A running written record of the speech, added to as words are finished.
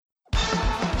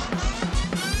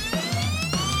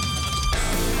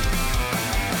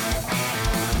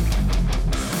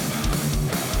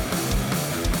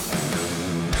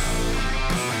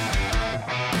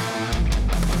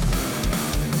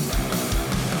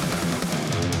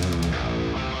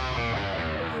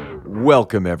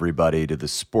Welcome, everybody, to the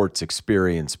Sports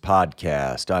Experience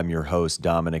Podcast. I'm your host,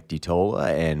 Dominic DiTola,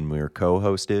 and your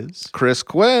co-host is Chris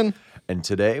Quinn. And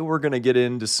today we're going to get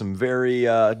into some very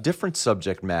different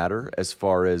subject matter as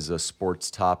far as a sports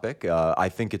topic. I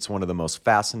think it's one of the most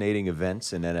fascinating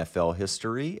events in NFL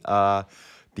history. The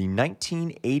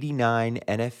 1989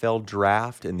 NFL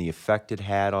Draft and the effect it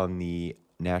had on the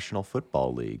National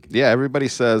Football League. Yeah, everybody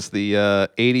says the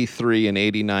 83 and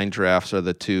 89 drafts are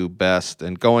the two best.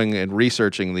 And going and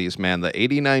researching these, man, the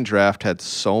 89 draft had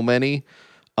so many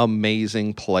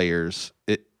amazing players.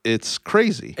 It's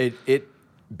crazy. It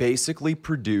basically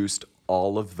produced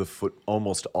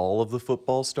almost all of the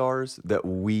football stars that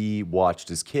we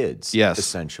watched as kids. Yes.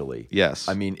 Essentially. Yes.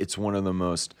 I mean, it's one of the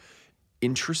most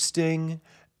interesting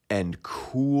and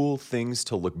cool things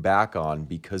to look back on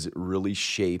because it really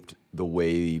shaped the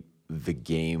way the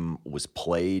game was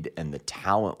played and the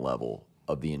talent level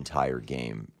of the entire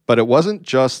game. But it wasn't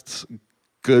just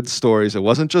good stories. It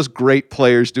wasn't just great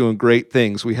players doing great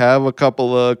things. We have a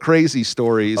couple of crazy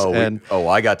stories.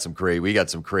 We got some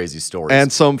crazy stories. And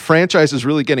some franchises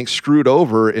really getting screwed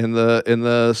over in the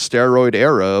steroid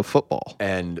era of football.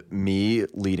 And me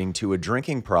leading to a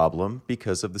drinking problem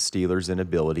because of the Steelers'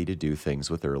 inability to do things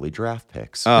with early draft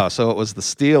picks. Oh, so it was the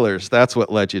Steelers. That's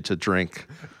what led you to drink.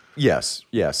 Yes.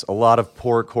 A lot of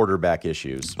poor quarterback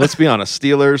issues. Let's be honest.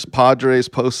 Steelers, Padres,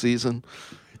 postseason.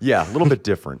 Yeah, a little bit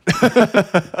different. All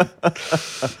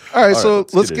right, so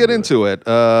let's get into it.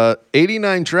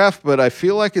 89 draft, but I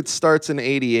feel like it starts in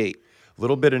 88. A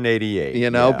little bit in 88.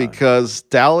 Because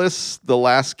Dallas, the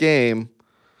last game,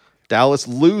 Dallas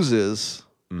loses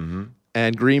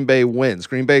and Green Bay wins.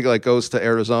 Green Bay goes to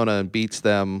Arizona and beats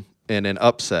them in an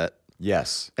upset.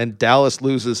 Yes. And Dallas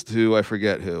loses to, I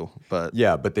forget who, but...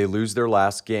 Yeah, but they lose their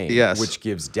last game, yes, which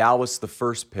gives Dallas the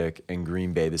first pick and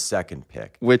Green Bay the second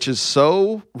pick. Which is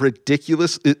so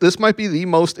ridiculous. This might be the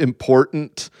most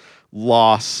important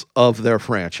loss of their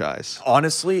franchise.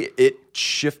 Honestly, it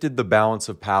shifted the balance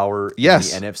of power in the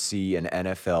NFC and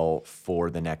NFL for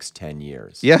the next 10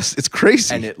 years. Yes, it's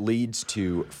crazy. And it leads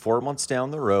to 4 months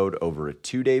down the road over a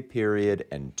 2-day period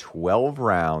and 12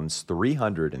 rounds,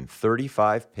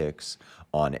 335 picks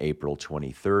on April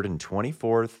 23rd and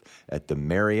 24th at the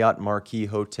Marriott Marquis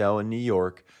Hotel in New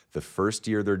York. The first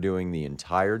year they're doing the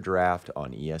entire draft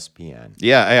on ESPN.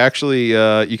 Yeah, I actually,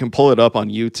 you can pull it up on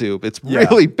YouTube. It's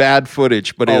really bad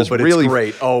footage, but it's really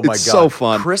great. Oh my God. It's so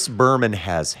fun. Chris Berman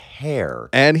has hair.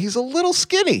 And he's a little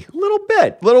skinny. Little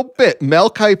bit. Mel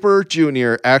Kiper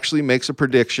Jr. actually makes a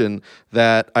prediction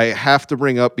that I have to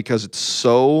bring up because it's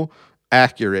so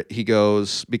accurate. He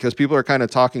goes, because people are kind of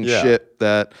talking shit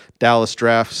that Dallas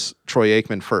drafts Troy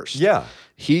Aikman first. Yeah.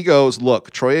 He goes, look,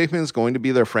 Troy Aikman is going to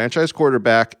be their franchise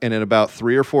quarterback, and in about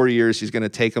 3 or 4 years, he's going to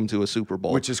take them to a Super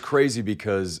Bowl. Which is crazy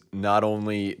because not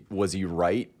only was he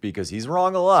right, because he's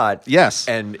wrong a lot. Yes.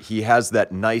 And he has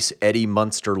that nice Eddie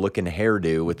Munster-looking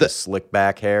hairdo with the slick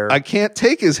back hair. I can't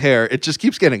take his hair. It just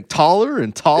keeps getting taller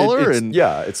and taller.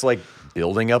 It's like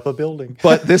building up a building.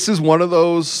 But this is one of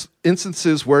those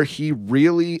instances where he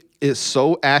really is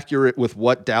so accurate with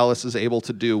what Dallas is able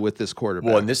to do with this quarterback.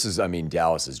 Well, and this is,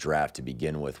 Dallas's draft to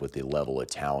begin with the level of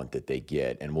talent that they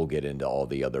get, and we'll get into all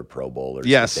the other Pro Bowlers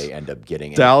that they end up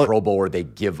getting in a Pro Bowl or they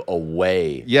give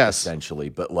away, essentially.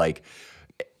 But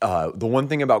the one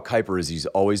thing about Kiper is he's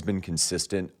always been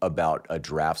consistent about a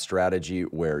draft strategy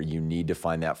where you need to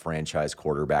find that franchise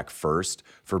quarterback first,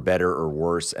 for better or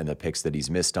worse, and the picks that he's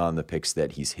missed on, the picks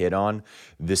that he's hit on.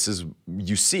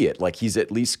 You see it. He's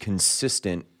at least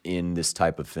consistent in this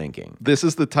type of thinking. This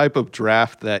is the type of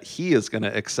draft that he is going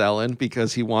to excel in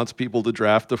because he wants people to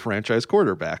draft the franchise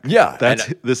quarterback. Yeah.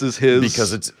 This is his...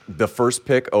 Because it's the first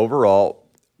pick overall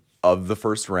of the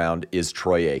first round is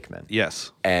Troy Aikman.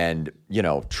 Yes. And,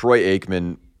 Troy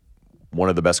Aikman, one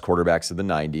of the best quarterbacks of the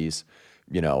 90s,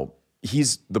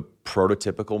 he's the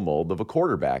prototypical mold of a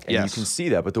quarterback. And you can see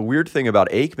that. But the weird thing about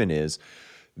Aikman is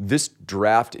this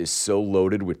draft is so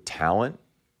loaded with talent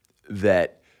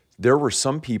that there were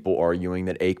some people arguing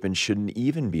that Aikman shouldn't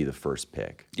even be the first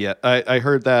pick. Yeah, I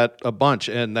heard that a bunch,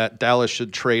 and that Dallas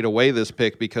should trade away this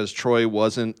pick because Troy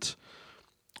wasn't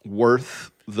worth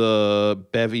the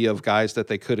bevy of guys that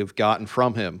they could have gotten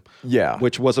from him. Yeah.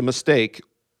 Which was a mistake.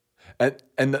 And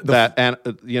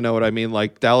you know what I mean?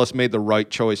 Dallas made the right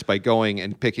choice by going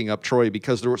and picking up Troy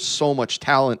because there was so much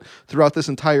talent throughout this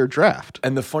entire draft.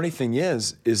 And the funny thing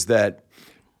is that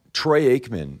Troy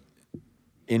Aikman,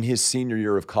 in his senior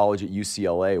year of college at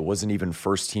UCLA, wasn't even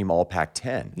first-team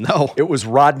All-Pac-10. No. It was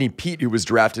Rodney Peete who was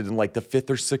drafted in the 5th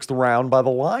or 6th round by the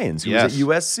Lions, who was at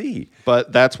USC.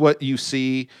 But that's what you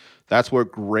see. That's where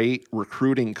great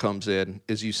recruiting comes in,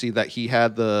 is you see that he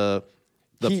had the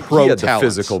pro he had talents.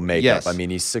 The physical makeup. Yes. I mean,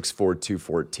 he's 6'4",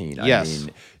 214. Yes. I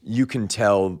mean, you can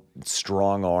tell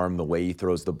strong arm, the way he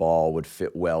throws the ball would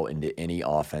fit well into any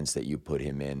offense that you put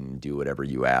him in and do whatever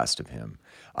you asked of him.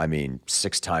 I mean,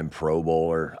 6-time Pro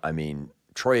Bowler. I mean,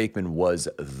 Troy Aikman was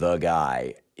the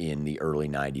guy in the early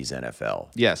 90s NFL.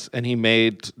 Yes, and he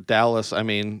made Dallas, I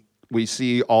mean, we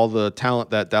see all the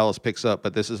talent that Dallas picks up,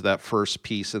 but this is that first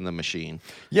piece in the machine.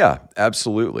 Yeah,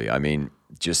 absolutely. I mean,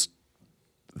 just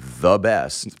the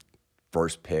best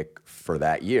first pick for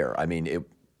that year. I mean,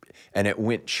 it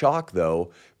went chalk,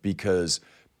 though, because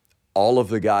all of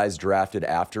the guys drafted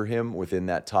after him within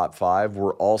that top 5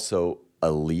 were also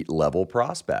elite level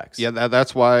prospects. Yeah,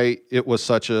 that's why it was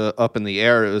such a up in the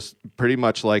air. It was pretty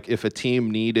much like if a team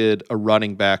needed a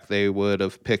running back, they would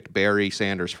have picked Barry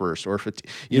Sanders first, or if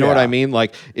you know what I mean.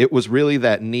 Like it was really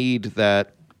that need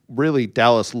that really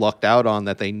Dallas lucked out on,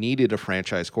 that they needed a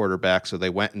franchise quarterback, so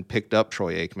they went and picked up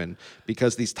Troy Aikman,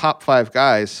 because these top 5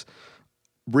 guys,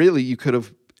 really, you could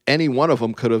have any one of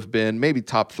them could have been maybe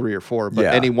top 3 or 4, but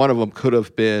any one of them could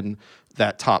have been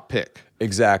that top pick.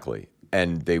 Exactly.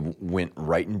 And they went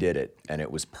right and did it, and it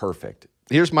was perfect.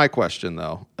 Here's my question,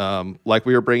 though. Like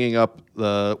we were bringing up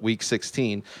the Week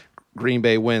 16, Green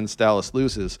Bay wins, Dallas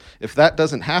loses. If that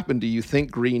doesn't happen, do you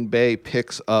think Green Bay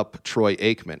picks up Troy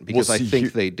Aikman? Because I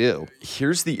think they do.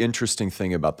 Here's the interesting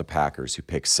thing about the Packers, who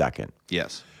picked second.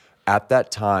 Yes. At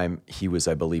that time, he was,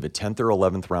 I believe, a 10th or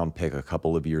 11th round pick a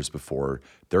couple of years before.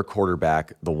 Their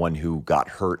quarterback, the one who got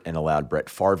hurt and allowed Brett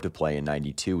Favre to play in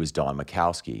 '92, was Don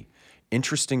Majkowski.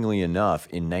 Interestingly enough,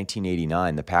 in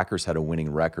 1989, the Packers had a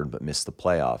winning record but missed the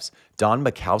playoffs. Don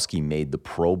Majkowski made the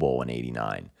Pro Bowl in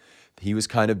 '89. He was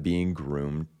kind of being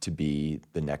groomed to be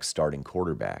the next starting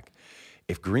quarterback.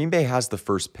 If Green Bay has the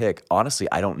first pick, honestly,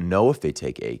 I don't know if they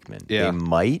take Aikman. Yeah. They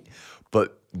might,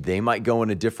 but they might go in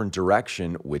a different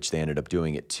direction, which they ended up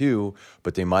doing it too,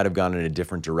 but they might have gone in a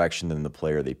different direction than the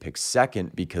player they picked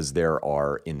second, because there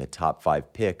are, in the top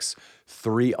 5 picks,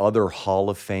 3 other Hall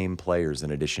of Fame players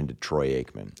in addition to Troy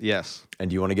Aikman. Yes. And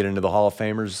do you want to get into the Hall of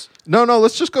Famers? No,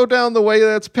 let's just go down the way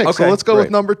that's picked. Okay, so let's go great.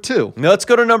 with number 2. Now let's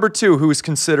go to number 2, who is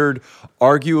considered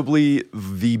arguably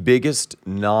the biggest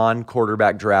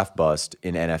non-quarterback draft bust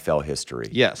in NFL history.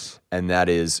 Yes. And that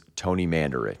is Tony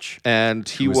Mandarich. And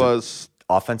he was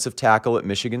offensive tackle at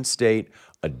Michigan State,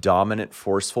 a dominant,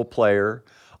 forceful player.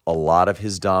 A lot of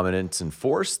his dominance and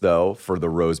force, though, for the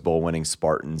Rose Bowl winning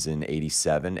Spartans in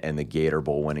 '87 and the Gator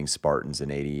Bowl winning Spartans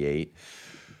in '88,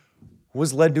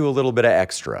 was led to a little bit of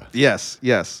extra. Yes.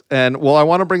 And, well, I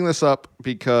want to bring this up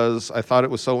because I thought it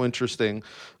was so interesting.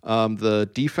 The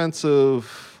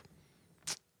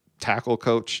tackle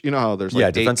coach, you know how there's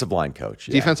like defensive line coach.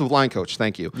 Yeah. Defensive line coach,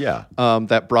 thank you. Yeah.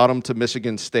 That brought him to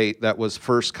Michigan State, that was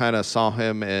first kind of saw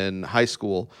him in high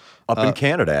school. Up in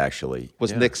Canada, actually.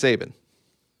 Was Nick Saban.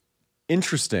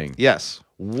 Interesting. Yes.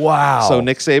 Wow. So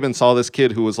Nick Saban saw this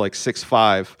kid who was like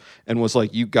 6'5" and was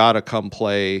like, you got to come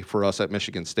play for us at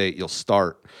Michigan State. You'll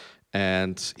start.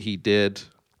 And he did.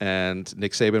 And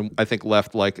Nick Saban, I think,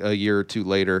 left like a year or 2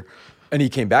 later. And he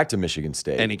came back to Michigan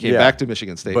State.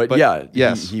 But yeah,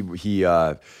 yes. He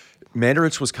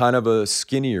Mandarich was kind of a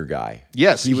skinnier guy.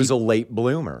 Yes. He was a late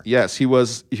bloomer. Yes, he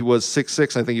was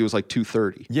 6'6". I think he was like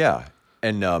 230. Yeah.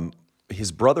 And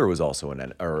his brother was also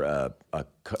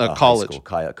a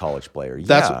college player.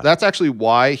 That's actually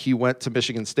why he went to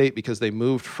Michigan State, because they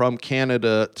moved from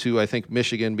Canada to, I think,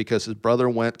 Michigan, because his brother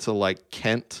went to like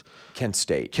Kent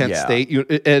State.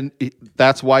 And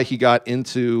that's why he got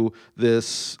into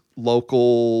this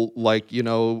local,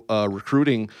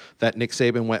 recruiting, that Nick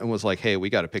Saban went and was like, hey, we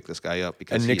got to pick this guy up,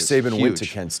 because Nick Saban went to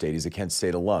Kent State. He's a Kent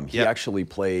State alum. He actually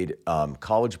played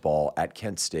college ball at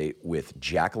Kent State with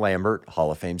Jack Lambert,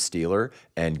 Hall of Fame Steeler,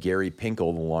 and Gary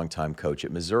Pinkel, the longtime coach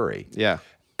at Missouri. Yeah.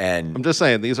 And I'm just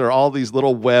saying, these are all these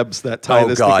little webs that tie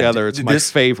this together. It's my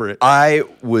favorite. I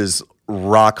was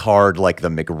rock hard like the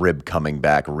McRib coming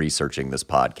back researching this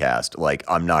podcast. Like,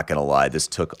 I'm not going to lie. This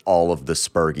took all of the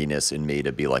spurginess in me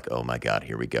to be like, oh my God,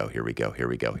 here we go.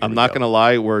 I'm not going to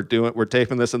lie. We're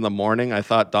taping this in the morning. I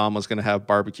thought Dom was going to have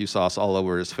barbecue sauce all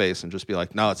over his face and just be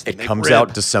like, no, it comes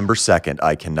out December 2nd.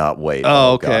 I cannot wait.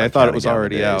 Oh, okay. God, I thought it was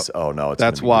already out. Oh no,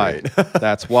 that's why.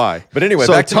 That's why. But anyway,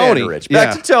 so back to Tony.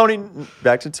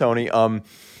 Back to Tony.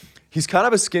 He's kind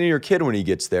of a skinnier kid when he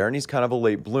gets there, and he's kind of a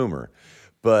late bloomer.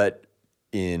 But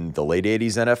in the late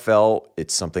 80s NFL,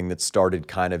 it's something that started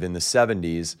kind of in the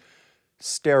 70s.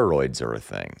 Steroids are a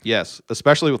thing. Yes,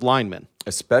 especially with linemen.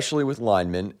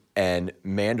 And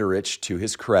Mandarich, to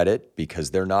his credit,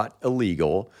 because they're not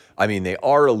illegal. I mean, they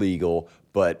are illegal,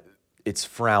 but it's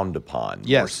frowned upon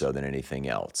more so than anything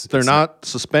else. They're not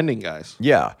suspending guys.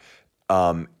 Yeah.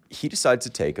 He decides to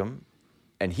take them,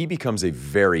 and he becomes a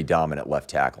very dominant left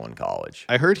tackle in college.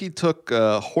 I heard he took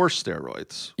horse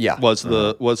steroids. Yeah, was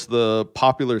the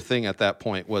popular thing at that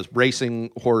point was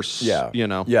racing horse. Yeah,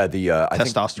 testosterone. I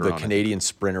think the Canadian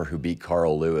sprinter who beat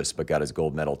Carl Lewis but got his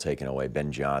gold medal taken away,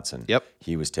 Ben Johnson. Yep,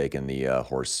 he was taking the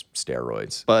horse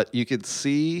steroids. But you could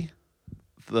see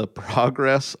the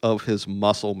progress of his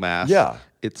muscle mass. Yeah.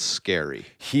 It's scary.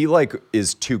 He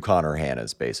is two Connor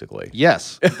Hannas, basically.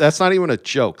 Yes. That's not even a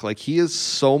joke. He is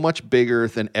so much bigger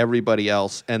than everybody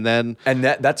else. And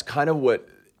that's kind of what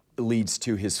leads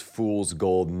to his fool's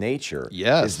gold nature.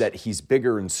 Yes. Is that he's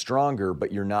bigger and stronger,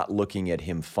 but you're not looking at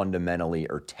him fundamentally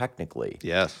or technically.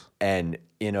 Yes. And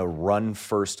in a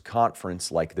run-first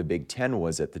conference like the Big Ten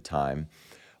was at the time,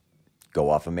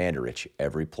 go off of Mandarich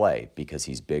every play because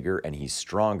he's bigger and he's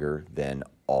stronger than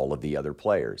all of the other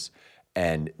players.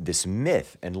 And this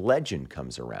myth and legend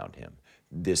comes around him.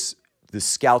 The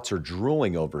scouts are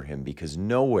drooling over him because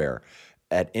nowhere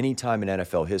at any time in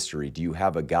NFL history do you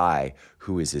have a guy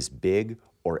who is as big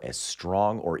or as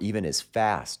strong or even as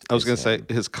fast. I was going to say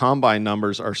his combine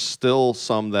numbers are still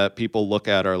some that people look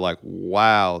at are like,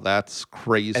 wow, that's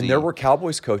crazy. And there were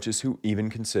Cowboys coaches who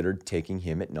even considered taking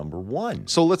him at number 1.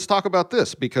 So let's talk about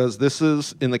this because this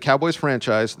is in the Cowboys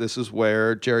franchise. This is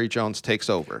where Jerry Jones takes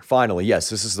over. Finally,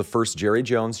 yes. This is the first Jerry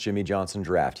Jones, Jimmy Johnson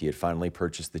draft. He had finally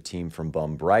purchased the team from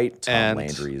Bum Bright. Tom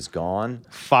Landry is gone.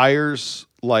 Fires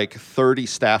 30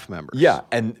 staff members. Yeah,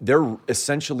 and they're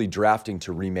essentially drafting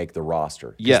to remake the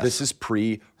roster. Yes. This is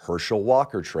pre-Herschel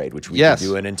Walker trade, which we could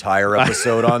do an entire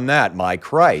episode on that. My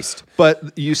Christ.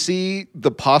 But you see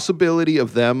the possibility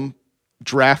of them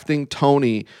drafting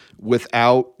Tony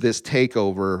without this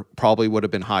takeover probably would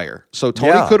have been higher. So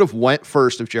Tony could have went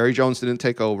first if Jerry Jones didn't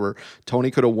take over.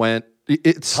 Tony could have went.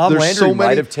 Tom Landry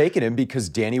might have taken him because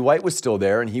Danny White was still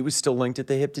there and he was still linked at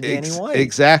the hip to Danny White.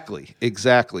 Exactly.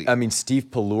 I mean,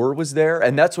 Steve Pallure was there,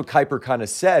 and that's what Kiper kind of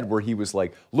said, where he was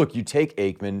like, look, you take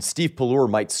Aikman, Steve Pallure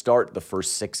might start the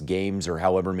first 6 games or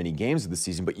however many games of the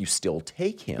season, but you still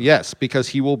take him. Yes, because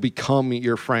he will become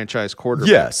your franchise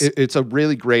quarterback. Yes. It's a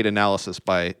really great analysis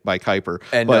by Kiper.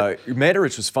 And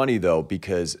Mandarich was funny, though,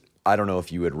 because I don't know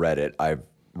if you had read it. I've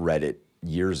read it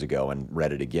years ago and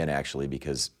read it again, actually,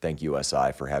 because thank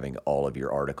USI for having all of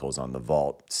your articles on the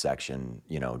Vault section,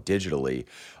 digitally.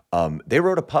 They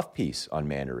wrote a puff piece on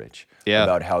Mandarich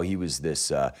about how he was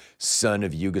this son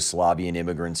of Yugoslavian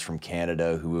immigrants from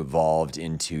Canada who evolved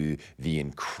into the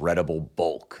incredible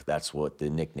bulk. That's what the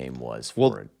nickname was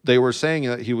for it. They were saying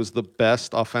that he was the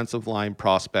best offensive line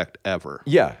prospect ever.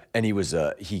 Yeah, and he was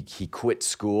he quit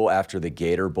school after the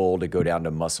Gator Bowl to go down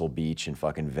to Muscle Beach in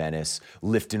fucking Venice,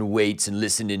 lifting weights and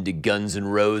listening to Guns N'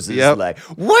 Roses like,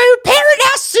 we're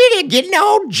Paradise City getting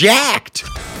all jacked.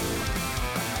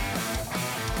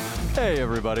 Hey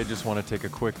everybody, just want to take a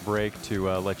quick break to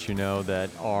let you know that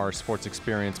our Sports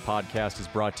Experience podcast is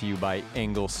brought to you by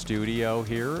Engel Studio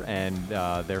here, and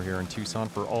they're here in Tucson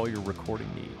for all your recording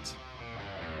needs.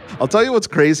 I'll tell you what's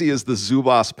crazy is the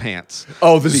Zubaz pants.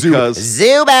 Oh, the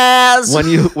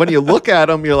Zubaz! When you look at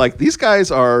them, you're like, these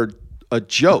guys are a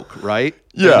joke, right?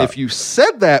 Yeah. And if you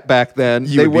said that back then,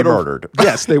 they would have murdered.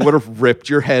 Yes, they would have ripped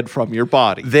your head from your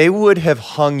body. They would have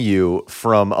hung you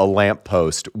from a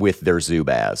lamppost with their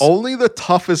Zubaz. Only the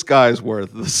toughest guys wore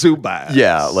the Zubaz.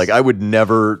 Yeah, I would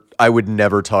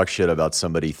never talk shit about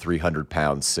somebody 300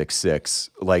 pounds,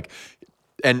 6'6".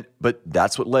 But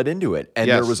that's what led into it.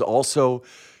 And there was also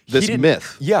this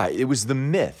myth. Yeah, it was the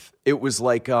myth. It was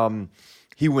like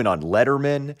he went on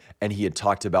Letterman and he had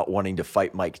talked about wanting to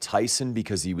fight Mike Tyson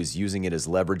because he was using it as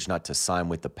leverage not to sign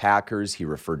with the Packers. He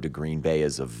referred to Green Bay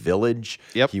as a village.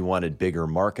 Yep. He wanted bigger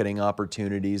marketing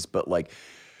opportunities, but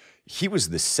he was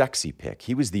the sexy pick.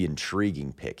 He was the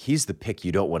intriguing pick. He's the pick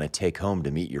you don't want to take home to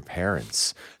meet your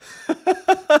parents.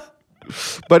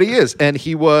 But he is, and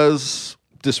he was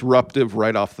disruptive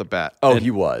right off the bat. Oh, and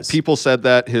he was. People said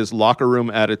that his locker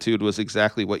room attitude was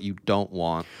exactly what you don't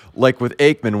want. Like with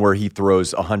Aikman, where he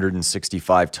throws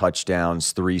 165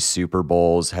 touchdowns, 3 Super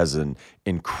Bowls, has an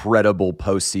incredible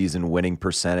postseason winning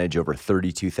percentage, over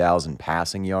 32,000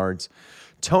 passing yards.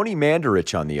 Tony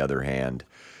Mandarich, on the other hand,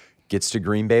 gets to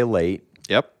Green Bay late.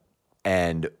 Yep.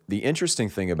 And the interesting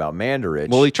thing about Mandarich...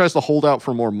 Well, he tries to hold out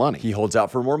for more money. He holds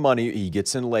out for more money. He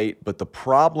gets in late. But the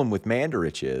problem with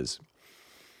Mandarich is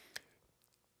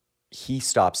he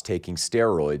stops taking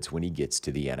steroids when he gets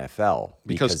to the NFL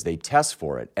because they test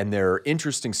for it. And there are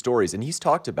interesting stories. And he's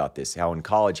talked about this, how in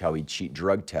college, how he'd cheat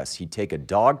drug tests. He'd take a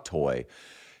dog toy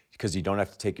because you don't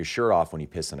have to take your shirt off when you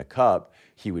piss in a cup.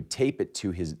 He would tape it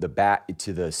to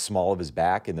the small of his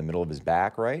back, in the middle of his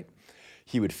back, right?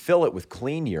 He would fill it with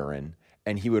clean urine,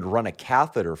 and he would run a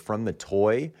catheter from the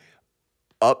toy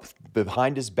up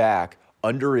behind his back,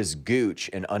 under his gooch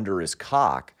and under his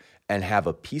cock, and have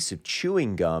a piece of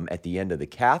chewing gum at the end of the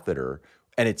catheter.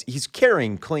 And he's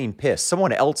carrying clean piss,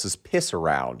 someone else's piss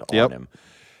around on him.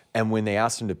 And when they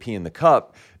asked him to pee in the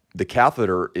cup, the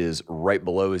catheter is right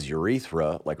below his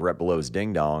urethra, like right below his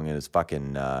ding dong, and his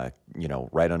fucking,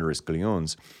 right under his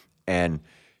gluons. And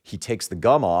he takes the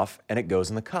gum off, and it goes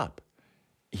in the cup.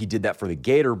 He did that for the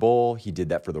Gator Bowl. He did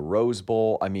that for the Rose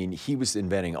Bowl. I mean, he was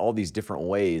inventing all these different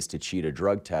ways to cheat a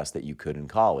drug test that you could in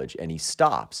college, and he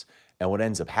stops. And what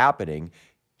ends up happening,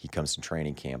 he comes to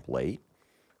training camp late.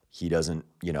 He doesn't,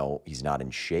 he's not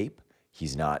in shape.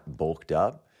 He's not bulked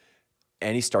up.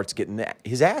 And he starts getting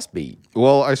his ass beat.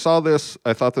 Well, I saw this.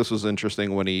 I thought this was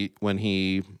interesting when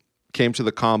he came to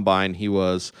the combine. He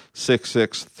was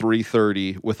 6'6",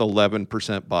 330 with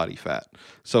 11% body fat.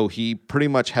 So he pretty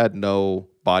much had no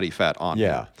body fat on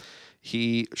him.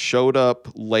 He showed up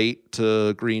late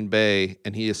to Green Bay,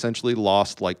 and he essentially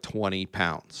lost like 20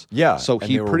 pounds. Yeah. So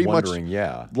he pretty much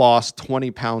lost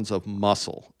 20 pounds of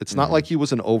muscle. It's not like he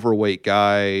was an overweight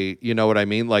guy. You know what I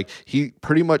mean? Like, he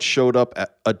pretty much showed up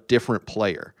a different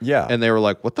player. Yeah. And they were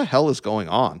like, what the hell is going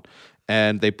on?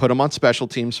 And they put him on special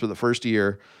teams for the first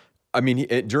year. I mean,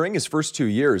 during his first 2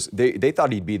 years, they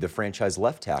thought he'd be the franchise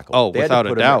left tackle. Oh, they without had to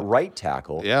put a doubt. him at right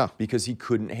tackle, yeah, because he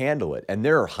couldn't handle it. And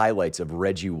there are highlights of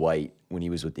Reggie White when he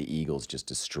was with the Eagles just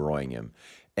destroying him.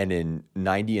 And in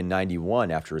 90 and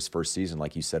 91, after his first season,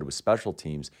 like you said, with special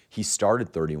teams, he started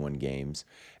 31 games,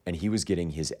 and he was getting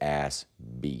his ass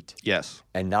beat. Yes.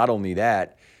 And not only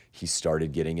that, he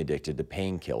started getting addicted to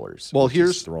painkillers. Well,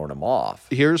 here's throwing him off.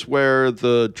 Here's where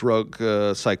the drug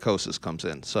psychosis comes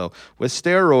in. So with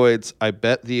steroids, I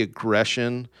bet the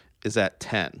aggression is at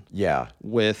 10. Yeah.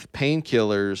 With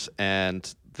painkillers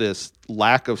and this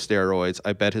lack of steroids,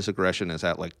 I bet his aggression is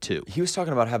at like 2. He was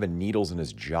talking about having needles in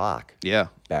his jock. Yeah.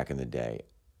 Back in the day.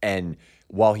 And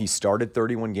while he started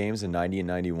 31 games in 90 and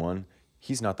 91,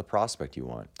 he's not the prospect you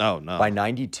want. Oh, no. By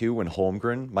 92, when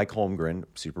Mike Holmgren,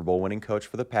 Super Bowl winning coach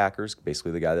for the Packers,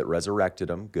 basically the guy that resurrected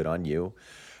him, good on you,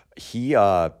 he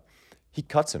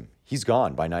cuts him. He's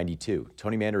gone by 92.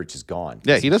 Tony Mandarich is gone.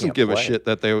 Yeah, he doesn't give a shit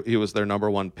that he was their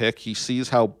number one pick. He sees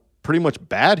how pretty much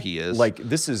bad he is. Like,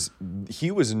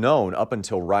 he was known up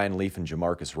until Ryan Leaf and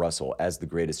Jamarcus Russell as the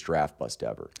greatest draft bust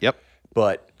ever. Yep.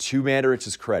 But to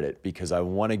Mandarich's credit, because I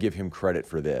want to give him credit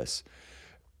for this,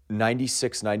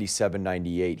 96, 97,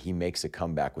 98, he makes a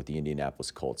comeback with the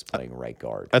Indianapolis Colts playing right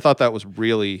guard. I thought that was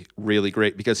really, really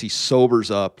great because he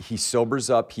sobers up.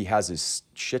 He has his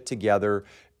shit together,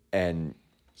 and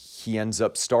he ends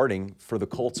up starting for the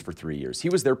Colts for 3 years. He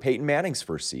was their Peyton Manning's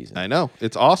first season. I know.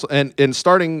 It's awesome. And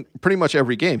starting pretty much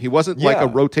every game. He wasn't like a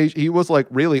rotation. He was like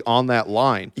really on that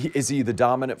line. Is he the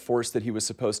dominant force that he was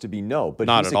supposed to be? No. But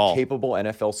not he's at all. Capable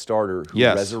NFL starter who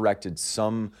resurrected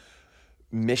some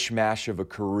mishmash of a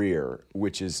career,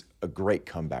 which is a great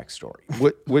comeback story.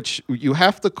 Which you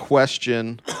have to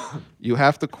question. You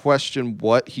have to question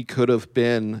what he could have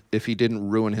been if he didn't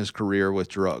ruin his career with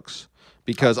drugs.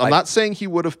 Because I'm not saying he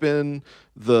would have been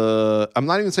I'm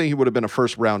not even saying he would have been a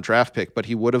first round draft pick, but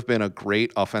he would have been a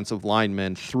great offensive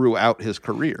lineman throughout his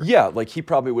career. Yeah, like he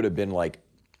probably would have been like,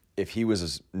 if he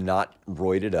was not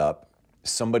roided up,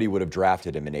 somebody would have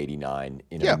drafted him in 89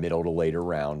 in a middle to later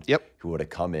round. Yep. Who would have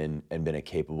come in and been a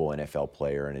capable NFL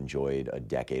player and enjoyed a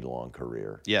decade-long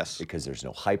career. Yes. Because there's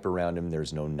no hype around him,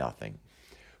 there's no nothing.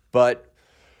 But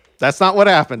that's not what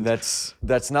happened. That's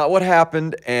not what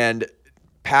happened, and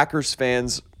Packers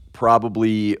fans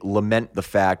probably lament the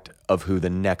fact of who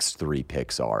the next 3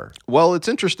 picks are. Well, it's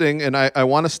interesting, and I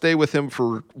want to stay with him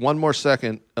for one more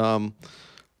second.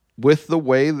 With the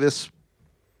way this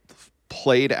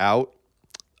played out,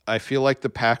 I feel like the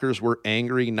Packers were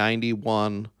angry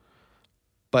 91,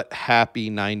 but happy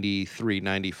 93,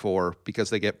 94 because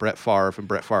they get Brett Favre, and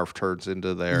Brett Favre turns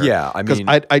into their... Yeah, I mean...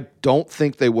 I don't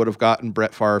think they would have gotten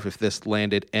Brett Favre if this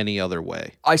landed any other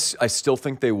way. I still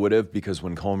think they would have, because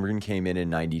when Holmgren came in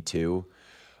 92,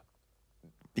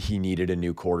 he needed a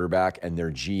new quarterback, and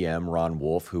their GM, Ron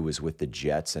Wolf, who was with the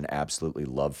Jets and absolutely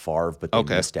loved Favre, but they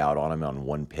missed out on him on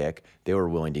one pick. They were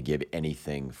willing to give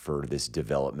anything for this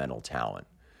developmental talent.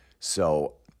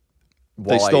 So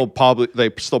they still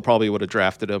probably would have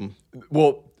drafted him.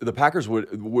 Well, the Packers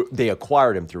they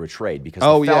acquired him through a trade because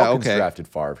the Falcons drafted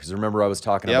Favre. Because remember, I was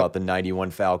talking about the 91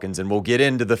 Falcons, and we'll get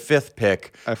into the 5th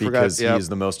pick because he is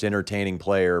the most entertaining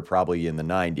player probably in the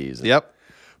 90s. Yep.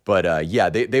 But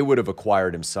they would have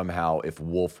acquired him somehow if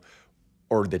Wolf,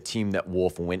 or the team that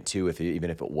Wolf went to, even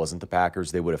if it wasn't the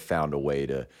Packers, they would have found a way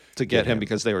to get him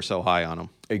because they were so high on him.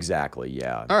 Exactly,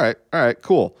 yeah. All right,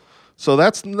 cool. So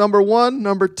that's number 1.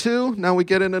 Number 2, now we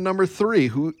get into number 3,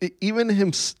 who even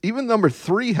number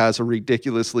 3 has a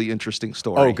ridiculously interesting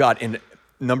story. Oh, God. And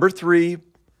number 3,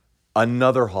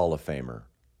 another Hall of Famer,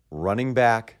 running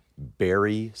back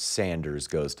Barry Sanders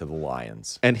goes to the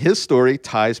Lions. And his story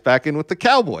ties back in with the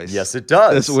Cowboys. Yes, it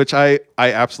does. Which I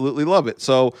absolutely love it.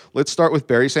 So let's start with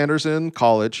Barry Sanders in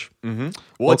college. Mm-hmm.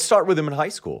 Well, let's start with him in high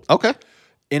school. Okay.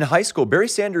 In high school, Barry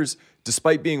Sanders,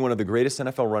 despite being one of the greatest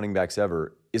NFL running backs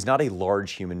ever, is not a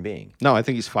large human being. No, I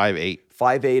think he's 5'8".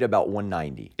 5'8", about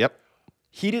 190. Yep.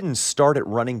 He didn't start at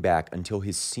running back until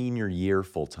his senior year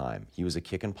full-time. He was a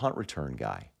kick and punt return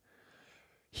guy.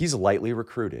 He's lightly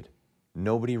recruited.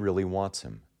 Nobody really wants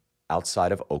him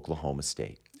outside of Oklahoma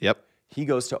State. Yep. He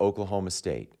goes to Oklahoma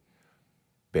State.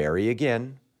 Barry,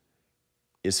 again,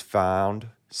 is found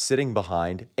sitting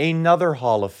behind another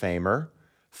Hall of Famer,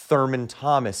 Thurman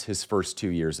Thomas, his first 2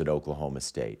 years at Oklahoma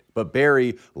State. But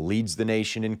Barry leads the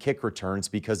nation in kick returns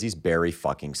because he's Barry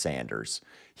fucking Sanders.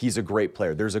 He's a great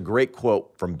player. There's a great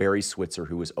quote from Barry Switzer,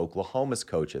 who was Oklahoma's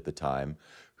coach at the time,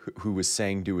 who was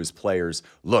saying to his players,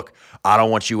 look, I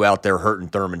don't want you out there hurting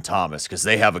Thurman Thomas because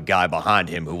they have a guy behind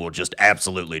him who will just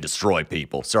absolutely destroy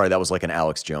people. Sorry, that was like an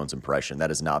Alex Jones impression.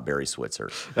 That is not Barry Switzer.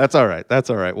 That's all right. That's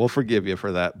all right. We'll forgive you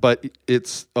for that. But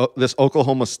it's this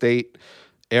Oklahoma State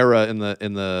era in the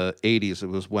 80s. It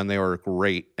was when they were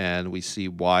great, and we see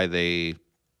why they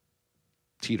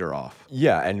teeter off.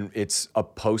 Yeah, and it's a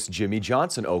post-Jimmy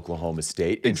Johnson Oklahoma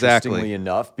State, exactly. Interestingly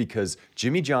enough, because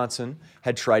Jimmy Johnson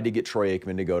had tried to get Troy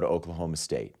Aikman to go to Oklahoma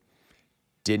State.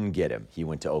 Didn't get him. He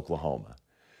went to Oklahoma.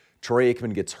 Troy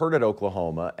Aikman gets hurt at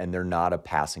Oklahoma, and they're not a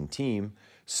passing team.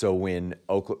 So when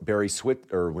Barry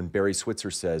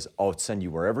Switzer says, I'll send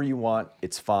you wherever you want,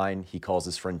 it's fine, he calls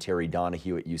his friend Terry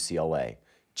Donahue at UCLA.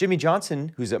 Jimmy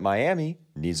Johnson, who's at Miami,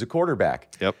 needs a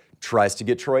quarterback. Yep. Tries to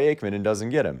get Troy Aikman and doesn't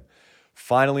get him.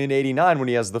 Finally, in 89, when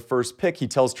he has the first pick, he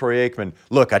tells Troy Aikman,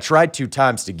 look, I tried 2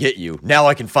 times to get you. Now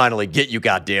I can finally get you,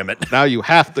 goddammit. Now you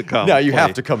have to come. Now you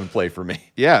have to come and play for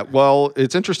me. Yeah, well,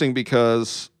 it's interesting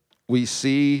because we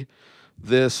see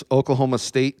this Oklahoma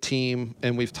State team,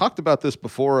 and we've talked about this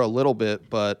before a little bit,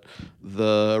 but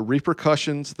the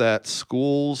repercussions that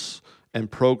schools and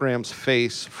programs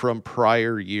face from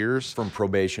prior years. From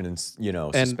probation and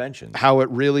suspension. How it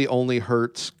really only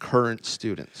hurts current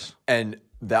students. And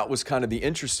that was kind of the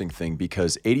interesting thing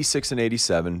because 86 and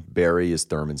 87, Barry is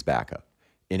Thurman's backup.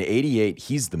 In 88,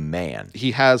 he's the man.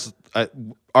 He has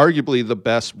arguably the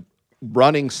best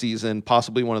running season,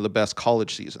 possibly one of the best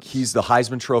college seasons. He's the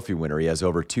Heisman Trophy winner. He has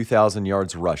over 2,000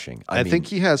 yards rushing. I think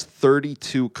he has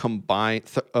 32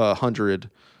 100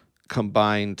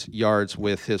 combined yards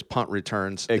with his punt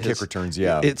returns. Kick returns,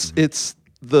 yeah. It's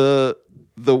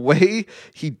the way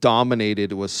he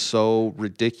dominated was so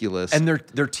ridiculous. And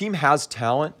their team has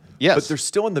talent, yes, but they're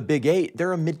still in the Big 8.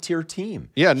 They're a mid-tier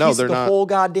team. Yeah, no, they're not. He's the whole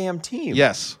goddamn team.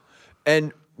 Yes.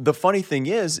 And the funny thing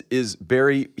is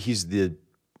Barry, he's the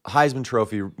Heisman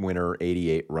Trophy winner,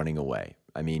 88, running away.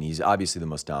 I mean, he's obviously the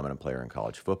most dominant player in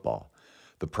college football.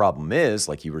 The problem is,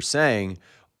 like you were saying,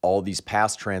 all these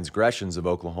past transgressions of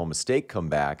Oklahoma State come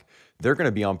back. They're going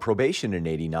to be on probation in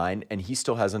 89, and he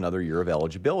still has another year of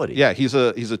eligibility. Yeah, he's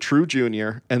a true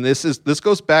junior, and this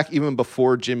goes back even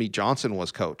before Jimmy Johnson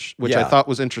was coach, which I thought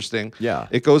was interesting. Yeah,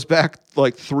 it goes back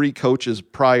like 3 coaches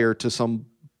prior to some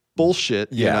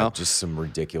bullshit. Yeah, you know? Just some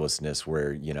ridiculousness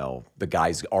where the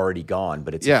guy's already gone,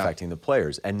 but it's affecting the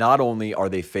players. And not only are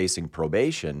they facing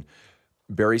probation,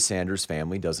 Barry Sanders'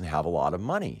 family doesn't have a lot of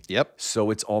money. Yep.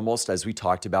 So it's almost, as we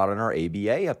talked about in our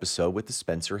ABA episode with the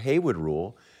Spencer Haywood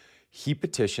rule, he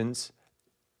petitions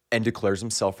and declares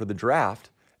himself for the draft,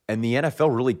 and the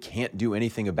NFL really can't do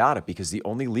anything about it because the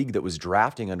only league that was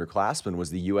drafting underclassmen was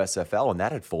the USFL, and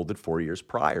that had folded 3 years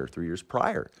prior.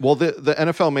 Well, the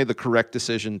NFL made the correct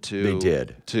decision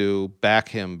to back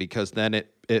him because then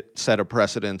it set a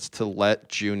precedence to let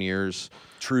juniors,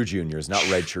 true juniors, not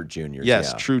redshirt juniors.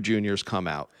 Yes, true juniors come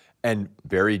out. And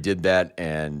Barry did that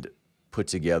and put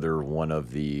together one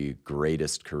of the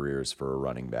greatest careers for a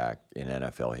running back in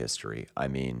NFL history. I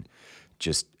mean,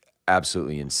 just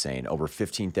absolutely insane. Over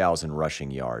 15,000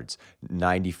 rushing yards,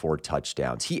 94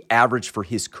 touchdowns. He averaged for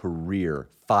his career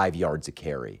 5 yards a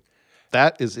carry.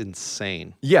 That is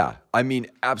insane. Yeah, I mean,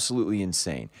 absolutely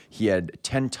insane. He had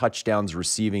 10 touchdowns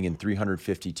receiving and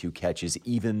 352 catches,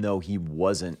 even though he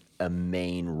wasn't a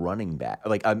main running back.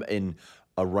 Like, I'm in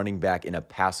a running back in a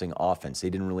passing offense. They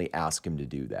didn't really ask him to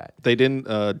do that. They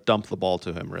didn't dump the ball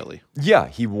to him, really. Yeah,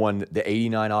 he won the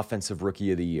 89 Offensive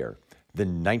Rookie of the Year, the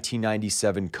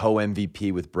 1997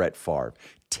 co-MVP with Brett Favre,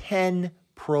 10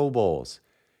 Pro Bowls.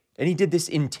 And he did this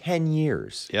in 10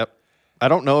 years. Yep. I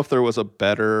don't know if there was a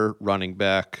better running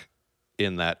back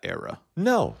in that era.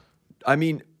 No. I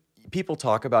mean, people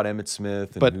talk about Emmitt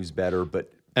Smith and who's better,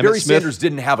 but Barry Sanders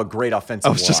didn't have a great offensive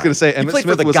line. I was just going to say, Emmitt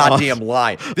Smith for the goddamn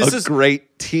line. This is a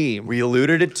great team. We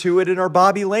alluded to it in our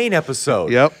Bobby Lane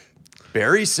episode. Yep.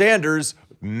 Barry Sanders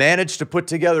managed to put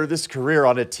together this career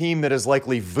on a team that is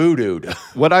likely voodooed.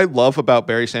 What I love about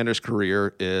Barry Sanders'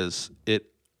 career is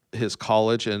his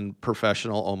college and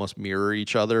professional almost mirror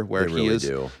each other, where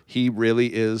he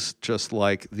really is just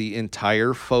like the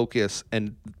entire focus,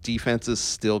 and defenses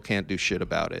still can't do shit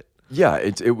about it. Yeah,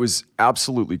 it was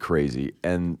absolutely crazy.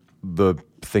 And the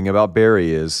thing about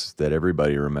Barry is that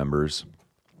everybody remembers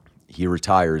he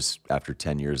retires after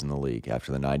 10 years in the league.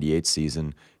 After the 98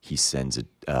 season, he sends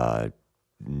a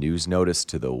news notice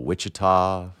to the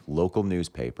Wichita local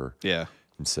newspaper. Yeah.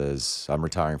 And says, I'm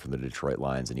retiring from the Detroit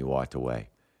Lions, and he walked away.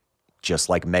 Just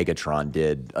like Megatron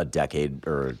did a decade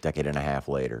and a half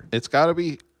later. It's got to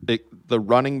be the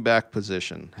running back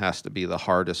position has to be the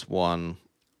hardest one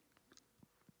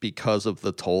because of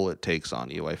the toll it takes on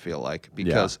you, I feel like.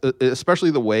 Because especially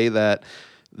the way that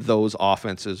those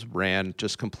offenses ran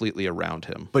just completely around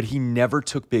him. But he never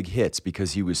took big hits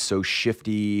because he was so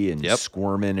shifty and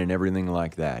squirming and everything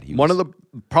like that. He was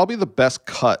probably the best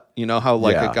cut. You know how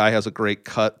a guy has a great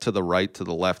cut to the right, to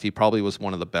the left? He probably was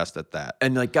one of the best at that.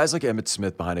 And like guys like Emmitt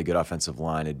Smith behind a good offensive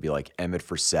line, it'd be like Emmitt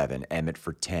for 7, Emmitt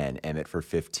for 10, Emmitt for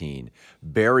 15.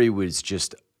 Barry was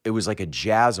just... It was like a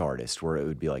jazz artist where it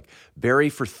would be like Barry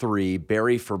for 3,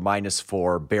 Barry for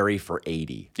 -4, Barry for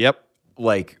 80. Yep.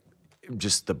 Like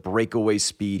just the breakaway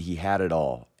speed, he had it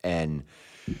all. And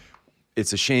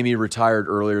it's a shame he retired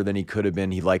earlier than he could have been.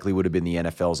 He likely would have been the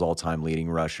NFL's all-time leading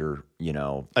rusher, you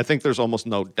know. I think there's almost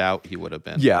no doubt he would have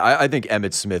been. Yeah, I think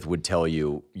Emmitt Smith would tell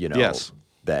you,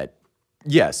 that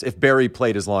yes, if Barry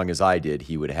played as long as I did,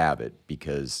 he would have it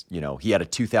because, he had a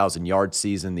 2,000-yard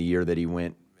season the year that he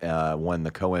won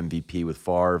the co-MVP with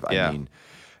Favre. I mean,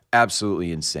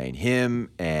 absolutely insane.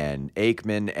 Him and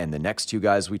Aikman and the next two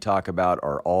guys we talk about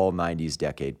are all 90s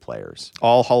decade players.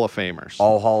 All Hall of Famers.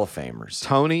 All Hall of Famers.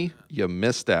 Tony, you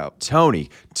missed out. Tony.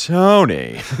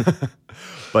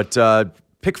 But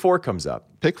pick 4 comes up.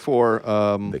 Pick 4.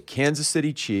 The Kansas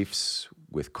City Chiefs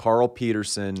with Carl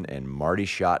Peterson and Marty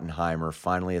Schottenheimer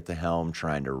finally at the helm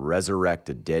trying to resurrect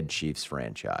a dead Chiefs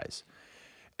franchise.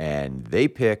 And they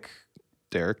pick...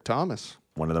 Derek Thomas.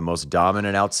 One of the most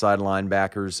dominant outside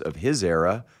linebackers of his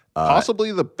era.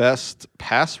 Possibly the best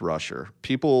pass rusher.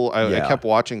 I kept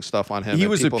watching stuff on him. He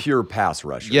was a pure pass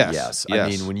rusher. Yes. I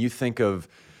mean, when you think of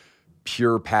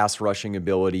pure pass rushing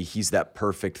ability, he's that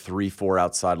perfect 3-4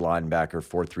 outside linebacker,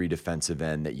 4-3 defensive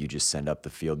end that you just send up the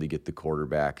field to get the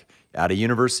quarterback. Out of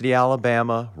University of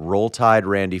Alabama, Roll Tide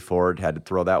Randy Ford, had to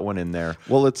throw that one in there.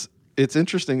 Well, it's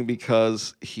interesting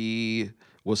because he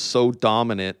was so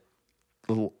dominant.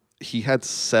 He had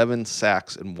 7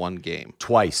 sacks in one game.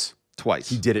 Twice.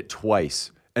 He did it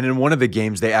twice. And in one of the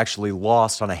games, they actually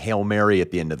lost on a Hail Mary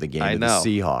at the end of the game to the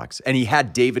Seahawks. And he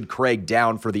had David Craig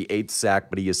down for the 8th sack,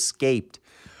 but he escaped.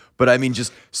 But I mean,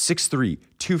 just 6'3",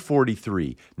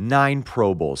 243, 9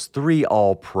 Pro Bowls, 3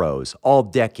 All-Pros,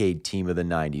 all-decade team of the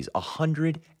 90s,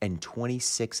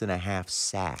 126.5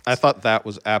 sacks. I thought that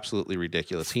was absolutely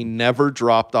ridiculous. He never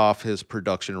dropped off his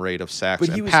production rate of sacks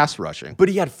and pass rushing. But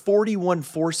he had 41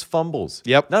 forced fumbles.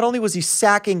 Yep. Not only was he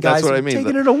sacking guys,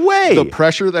 taking it away. The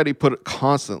pressure that he put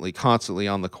constantly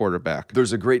on the quarterback.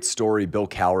 There's a great story Bill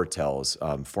Cowher tells,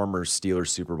 former Steelers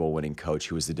Super Bowl winning coach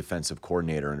who was the defensive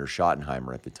coordinator under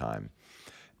Schottenheimer at the time.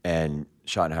 And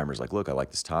Schottenheimer's like, look, I like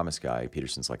this Thomas guy.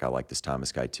 Peterson's like, I like this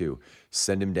Thomas guy too.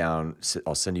 Send him down.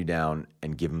 I'll send you down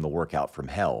and give him the workout from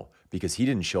hell because he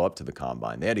didn't show up to the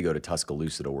combine. They had to go to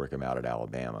Tuscaloosa to work him out at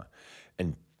Alabama.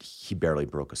 And he barely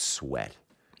broke a sweat.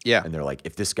 Yeah. And they're like,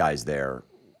 if this guy's there,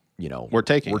 we're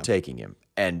taking him.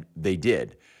 And they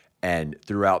did. And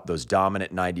throughout those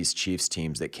dominant 90s Chiefs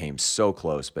teams that came so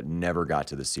close but never got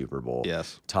to the Super Bowl,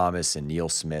 Thomas and Neil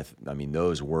Smith, I mean,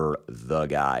 those were the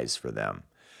guys for them.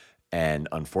 And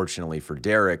unfortunately for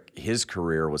Derek, his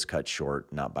career was cut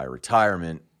short, not by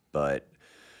retirement, but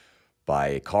by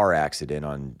a car accident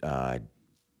on,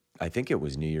 I think it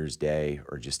was New Year's Day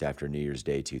or just after New Year's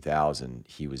Day 2000.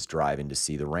 He was driving to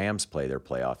see the Rams play their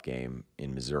playoff game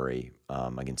in Missouri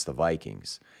against the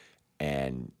Vikings.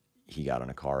 And he got in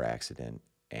a car accident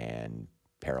and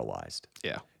paralyzed.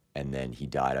 Yeah. And then he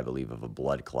died, I believe, of a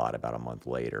blood clot about a month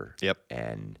later. Yep.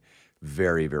 And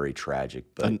very, very tragic.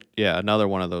 But another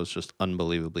one of those just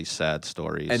unbelievably sad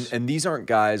stories. And these aren't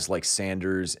guys like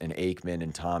Sanders and Aikman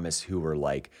and Thomas who were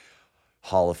like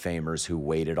Hall of Famers who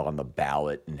waited on the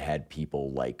ballot and had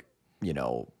people like,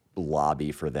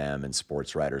 lobby for them and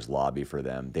sports writers lobby for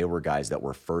them. They were guys that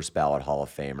were first ballot Hall of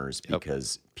Famers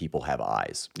because people have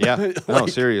eyes. Yeah, no,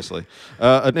 seriously.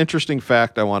 An interesting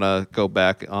fact I want to go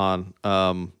back on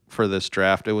for this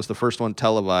draft. It was the first one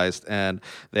televised, and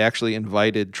they actually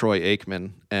invited Troy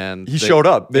Aikman, and he showed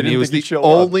up. And he was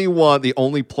the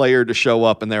only player to show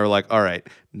up, and they were like, "All right,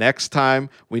 next time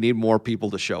we need more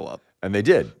people to show up." And they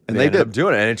did. And they ended up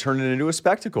doing it, and it turned it into a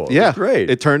spectacle. It was great.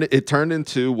 It turned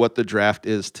into what the draft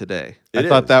is today. I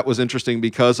thought that was interesting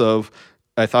because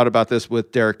I thought about this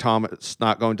with Derek Thomas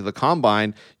not going to the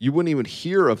combine. You wouldn't even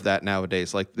hear of that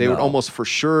nowadays. Like they would almost for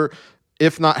sure,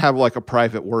 if not have like a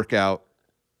private workout,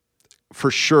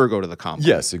 for sure go to the combine.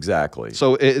 Yes, exactly.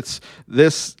 So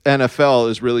this NFL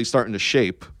is really starting to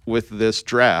shape with this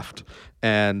draft.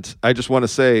 And I just want to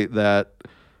say that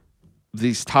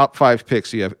these top 5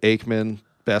 picks, you have Aikman,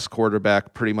 best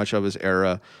quarterback pretty much of his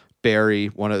era. Barry,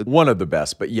 one of the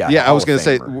best, but yeah, I was going to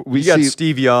say you got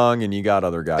Steve Young and you got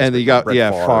other guys, and you got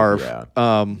Favre.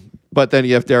 Yeah. But then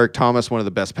you have Derek Thomas, one of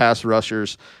the best pass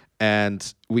rushers,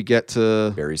 and we get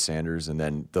to Barry Sanders, and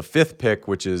then the 5th pick,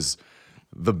 which is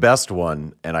the best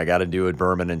one, and I got to do a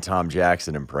Berman and Tom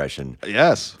Jackson impression.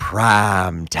 Yes,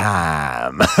 prime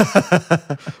time.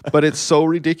 But it's so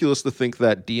ridiculous to think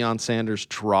that Deion Sanders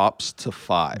drops to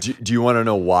 5. Do you want to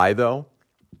know why though?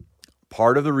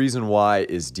 Part of the reason why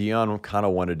is Deion kind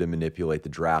of wanted to manipulate the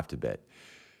draft a bit.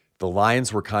 The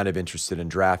Lions were kind of interested in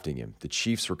drafting him. The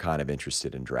Chiefs were kind of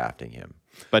interested in drafting him.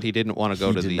 But he didn't want to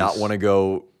go to these. He did not want to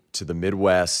go to the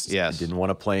Midwest. Yes. He didn't want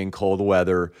to play in cold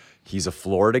weather. He's a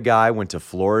Florida guy, went to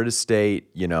Florida State.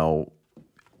 You know,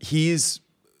 he's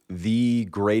the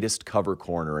greatest cover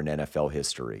corner in NFL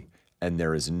history. And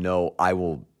there is I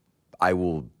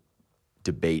will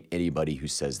debate anybody who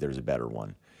says there's a better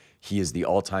one. He is the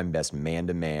all-time best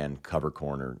man-to-man cover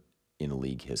corner in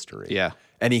league history. Yeah.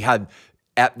 And he had,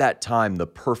 at that time, the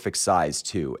perfect size,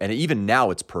 too. And even now,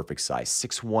 it's perfect size,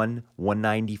 6'1",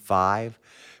 195.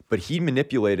 But he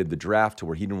manipulated the draft to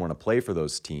where he didn't want to play for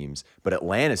those teams. But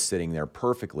Atlanta's sitting there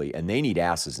perfectly, and they need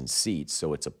asses and seats,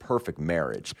 so it's a perfect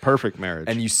marriage. Perfect marriage.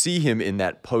 And you see him in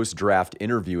that post-draft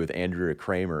interview with Andrea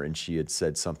Kramer, and she had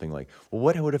said something like, well,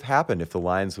 what would have happened if the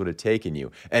Lions would have taken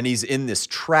you? And he's in this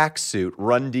tracksuit,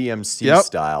 Run DMC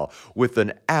style, with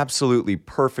an absolutely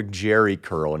perfect Jerry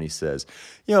curl, and he says,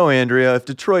 you know, Andrea, if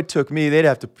Detroit took me,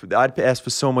 I'd ask for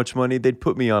so much money, they'd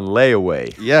put me on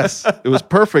layaway. Yes, it was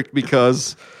perfect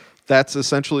because that's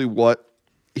essentially what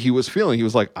he was feeling. He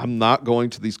was like, I'm not going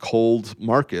to these cold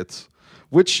markets,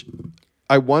 which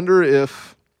I wonder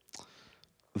if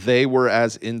they were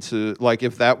as into, like,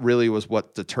 if that really was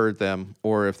what deterred them,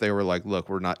 or if they were like, look,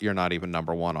 you're not even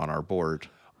number 1 on our board.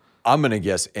 I'm going to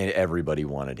guess everybody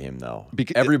wanted him, though.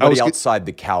 Everybody outside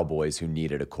the Cowboys who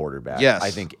needed a quarterback. Yes.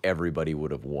 I think everybody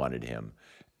would have wanted him.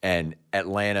 And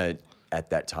Atlanta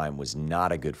at that time was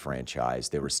not a good franchise.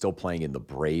 They were still playing in the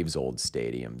Braves' old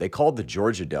stadium. They called the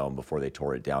Georgia Dome before they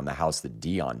tore it down the house that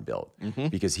Deion built,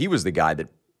 because he was the guy that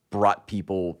brought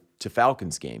people to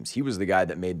Falcons games. He was the guy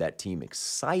that made that team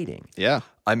exciting. Yeah.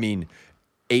 I mean,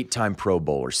 8-time Pro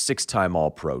Bowler, 6-time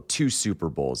All-Pro, 2 Super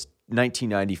Bowls,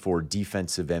 1994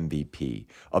 defensive MVP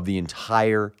of the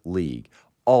entire league,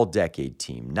 all-decade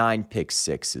team, 9 pick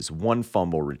sixes, 1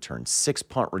 fumble return, 6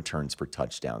 punt returns for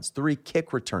touchdowns, 3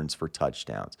 kick returns for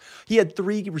touchdowns. He had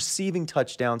 3 receiving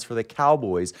touchdowns for the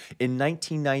Cowboys in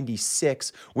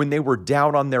 1996 when they were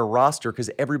down on their roster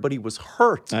because everybody was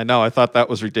hurt. I know. I thought that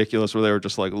was ridiculous where they were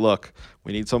just like, look,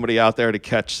 we need somebody out there to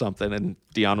catch something. And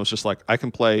Deion was just like, I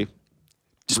can play.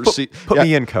 Just put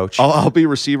me in, coach. I'll be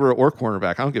receiver or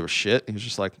cornerback. I don't give a shit. He was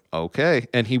just like, okay.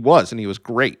 And he was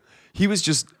great. He was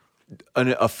just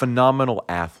a phenomenal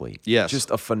athlete. Yes. Just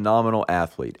a phenomenal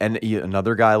athlete. And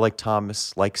another guy like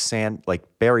Thomas, like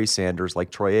Barry Sanders, like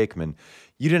Troy Aikman,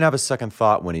 you didn't have a second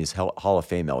thought when his Hall of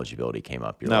Fame eligibility came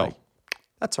up. You're like,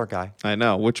 that's our guy. I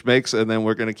know, and then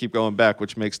we're going to keep going back,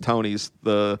 which makes Tony's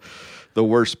the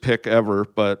worst pick ever.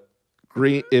 But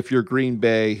if you're Green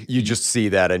Bay, you just see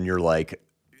that and you're like,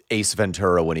 Ace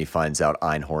Ventura when he finds out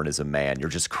Einhorn is a man. You're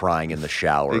just crying in the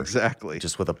shower. Exactly.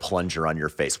 Just with a plunger on your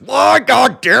face. Why,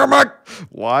 God damn it!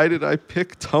 Why did I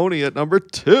pick Tony at number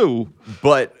 2?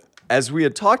 But as we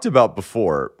had talked about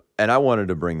before, and I wanted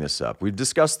to bring this up, we've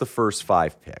discussed the first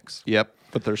 5 picks. Yep.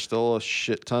 But there's still a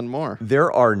shit ton more. There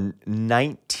are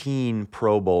 19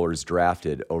 Pro Bowlers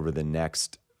drafted over the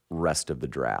next rest of the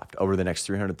draft, over the next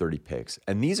 330 picks.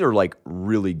 And these are like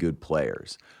really good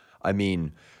players. I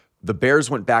mean, the Bears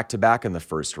went back-to-back in the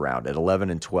first round at 11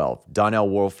 and 12. Donnell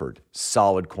Wolford,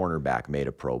 solid cornerback, made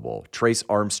a Pro Bowl. Trace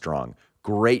Armstrong,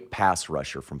 great pass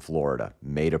rusher from Florida,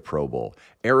 made a Pro Bowl.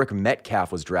 Eric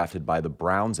Metcalf was drafted by the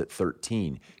Browns at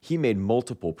 13. He made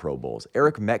multiple Pro Bowls.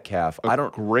 Eric Metcalf,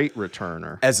 great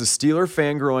returner. As a Steeler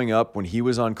fan growing up, when he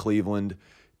was on Cleveland,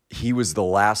 he was the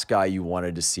last guy you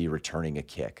wanted to see returning a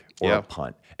kick or a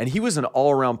punt. And he was an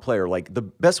all-around player. Like, the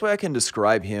best way I can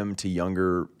describe him to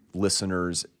younger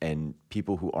listeners and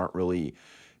people who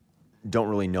don't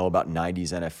really know about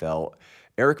 90s NFL,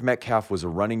 Eric Metcalf was a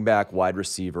running back, wide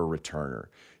receiver, returner.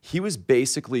 He was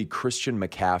basically Christian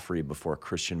McCaffrey before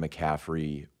Christian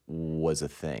McCaffrey was a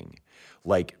thing.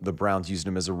 Like, the Browns used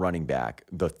him as a running back.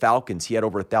 The Falcons, he had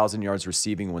over 1,000 yards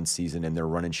receiving one season in their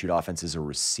run and shoot offense as a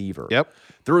receiver. Yep.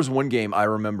 There was one game I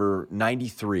remember,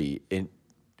 93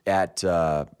 at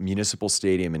Municipal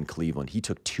Stadium in Cleveland. He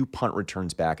took 2 punt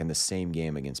returns back in the same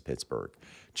game against Pittsburgh.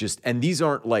 And these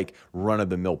aren't like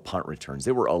run-of-the-mill punt returns.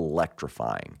 They were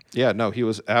electrifying. Yeah, no, he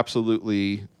was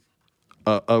absolutely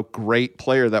a great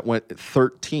player that went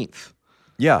 13th.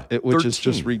 Yeah, which is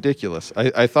just ridiculous.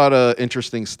 I thought an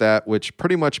interesting stat, which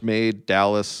pretty much made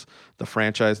Dallas the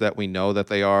franchise that we know that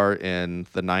they are in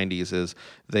the 90s, is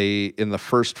they, in the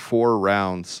first 4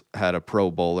 rounds, had a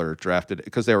Pro Bowler drafted,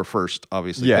 because they were first,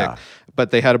 obviously, picked. But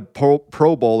they had a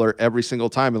Pro Bowler every single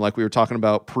time. And like we were talking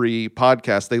about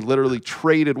pre-podcast, they literally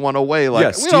traded one away.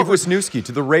 Like, Steve Wisniewski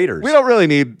to the Raiders. We don't really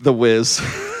need the Wiz.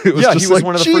 He was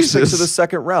one of the first picks of the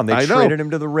second round. They traded him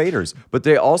to the Raiders. But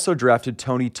they also drafted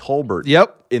Tony Tolbert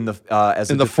as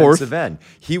a defensive end.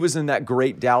 He was in that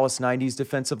great Dallas 90s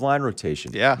defensive line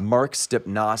rotation. Yeah. Mark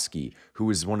Stepnoski, who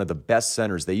was one of the best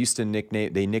centers. They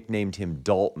nicknamed him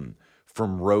Dalton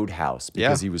from Roadhouse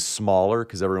because he was smaller,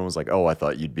 because everyone was like, oh, I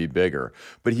thought you'd be bigger.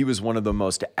 But he was one of the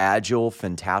most agile,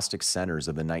 fantastic centers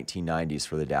of the 1990s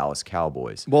for the Dallas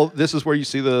Cowboys. Well, this is where you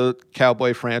see the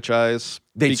Cowboy franchise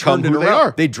They turned it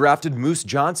around. They drafted Moose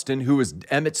Johnston, who was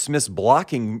Emmitt Smith's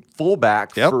blocking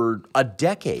fullback for a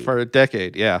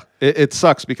decade. Yeah. It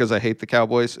sucks because I hate the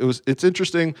Cowboys. It's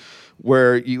interesting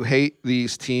where you hate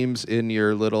these teams in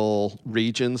your little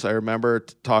regions. I remember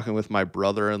talking with my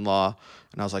brother-in-law,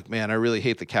 and I was like, man, I really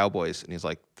hate the Cowboys. And he's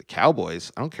like, the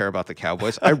Cowboys? I don't care about the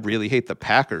Cowboys. I really hate the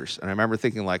Packers. And I remember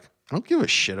thinking, like, I don't give a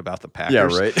shit about the Packers.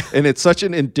 Yeah, right. And it's such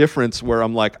an indifference where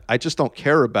I'm like, I just don't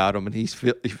care about them. And he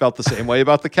felt the same way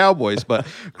about the Cowboys. But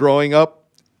growing up,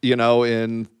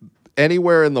 in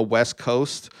anywhere in the West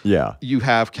Coast, you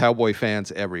have Cowboy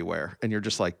fans everywhere. And you're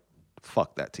just like,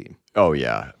 fuck that team. Oh,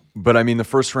 yeah. But, I mean, the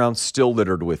first round still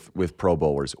littered with Pro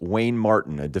Bowlers. Wayne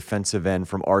Martin, a defensive end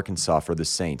from Arkansas for the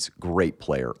Saints, great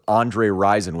player. Andre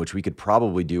Rison, which we could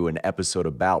probably do an episode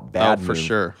about. For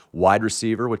sure. Wide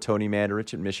receiver with Tony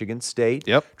Mandarich at Michigan State.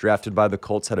 Yep. Drafted by the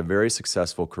Colts, had a very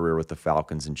successful career with the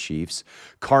Falcons and Chiefs.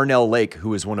 Carnell Lake,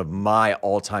 who is one of my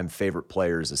all-time favorite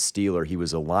players, a Steeler. He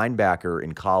was a linebacker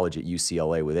in college at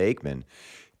UCLA with Aikman.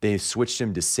 They switched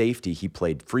him to safety. He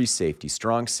played free safety,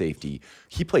 strong safety.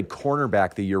 He played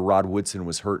cornerback the year Rod Woodson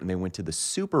was hurt, and they went to the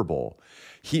Super Bowl.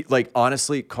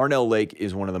 Honestly, Carnell Lake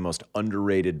is one of the most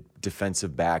underrated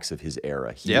defensive backs of his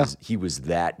era. He was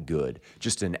that good.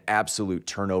 Just an absolute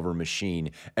turnover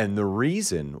machine. And the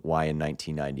reason why in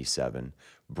 1997,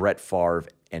 Brett Favre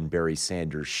and Barry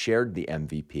Sanders shared the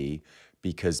MVP,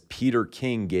 because Peter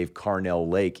King gave Carnell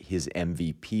Lake his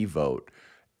MVP vote,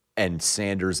 and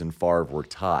Sanders and Favre were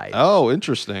tied. Oh,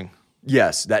 interesting.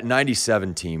 Yes, that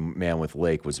 97 team, man, with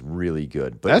Lake was really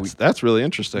good. But that's really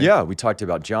interesting. Yeah, we talked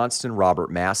about Johnston,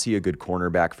 Robert Massey, a good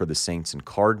cornerback for the Saints and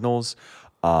Cardinals.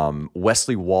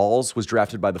 Wesley Walls was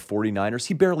drafted by the 49ers.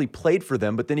 He barely played for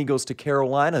them, but then he goes to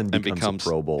Carolina and becomes a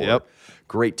Pro Bowler. Yep.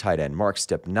 Great tight end. Mark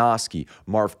Stepnoski.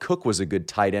 Marv Cook was a good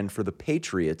tight end for the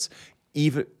Patriots.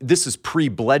 This is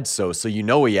pre-Bledsoe, so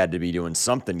he had to be doing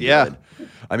something good.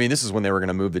 I mean, this is when they were going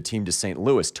to move the team to St.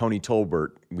 Louis. Tony Tolbert,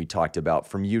 we talked about,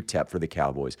 from UTEP for the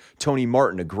Cowboys. Tony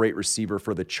Martin, a great receiver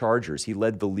for the Chargers. He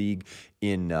led the league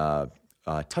in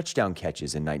touchdown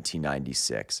catches in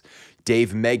 1996. Dave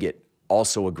Meggett,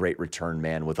 also a great return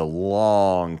man with a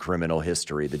long criminal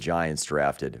history. The Giants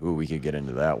drafted. Ooh, we could get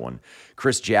into that one.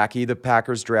 Chris Jackie, the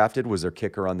Packers drafted, was their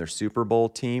kicker on their Super Bowl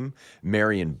team.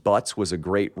 Marion Butts was a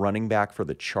great running back for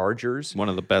the Chargers. One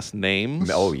of the best names.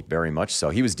 Oh, very much so.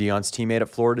 He was Deion's teammate at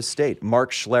Florida State.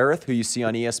 Mark Schlereth, who you see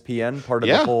on ESPN, part of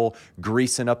the whole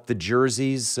greasing up the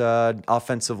jerseys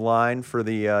offensive line for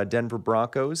the Denver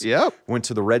Broncos. Yep. Went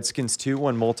to the Redskins too,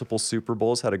 won multiple Super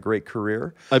Bowls, had a great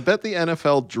career. I bet the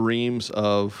NFL dreams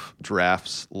of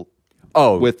drafts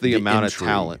with the amount of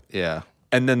talent. Yeah.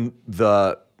 And then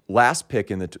the last pick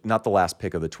not the last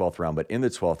pick of the 12th round, but in the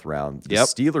 12th round, the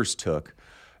Steelers took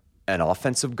an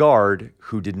offensive guard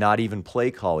who did not even play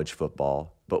college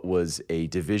football, but was a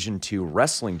Division II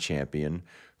wrestling champion,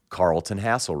 Carlton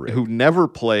Hasselrig, who never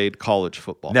played college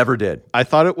football. Never did. I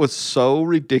thought it was so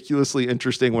ridiculously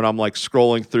interesting when I'm like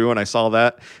scrolling through and I saw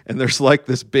that, and there's like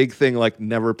this big thing like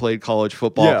never played college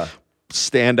football,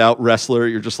 standout wrestler.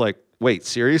 You're just like, wait,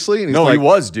 seriously? And he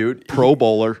was, dude. Pro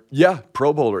bowler. Yeah,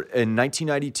 Pro bowler. In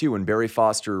 1992, when Barry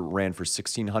Foster ran for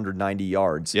 1,690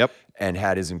 yards and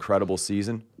had his incredible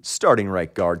season, starting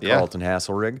right guard Carlton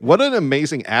Hasselrig. What an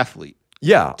amazing athlete.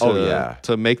 Yeah.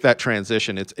 To make that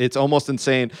transition. It's almost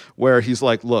insane where he's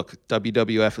like, look,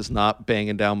 WWF is not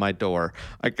banging down my door.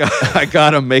 I got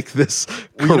to make this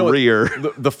career.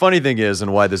 The funny thing is,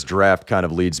 and why this draft kind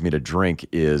of leads me to drink,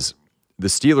 is the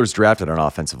Steelers drafted an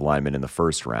offensive lineman in the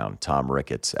first round, Tom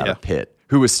Ricketts out of Pitt,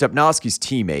 who was Stepnoski's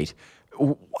teammate.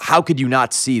 How could you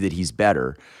not see that he's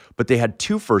better? But they had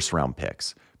 2 first-round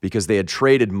picks because they had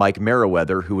traded Mike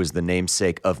Merriweather, who was the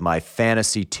namesake of my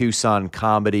fantasy Tucson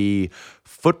comedy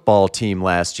football team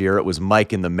last year. It was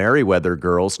Mike and the Merriweather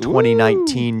Girls,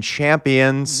 2019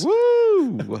 champions.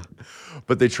 Woo!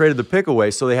 But they traded the pick away,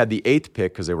 so they had the 8th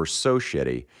pick because they were so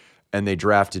shitty, and they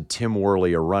drafted Tim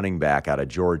Worley, a running back out of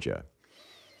Georgia.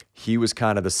 He was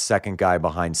kind of the second guy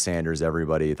behind Sanders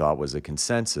everybody thought was a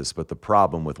consensus, but the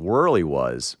problem with Worley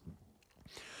was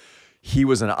he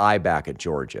was an I back at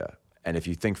Georgia. And if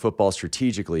you think football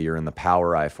strategically, you're in the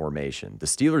power I formation. The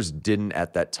Steelers didn't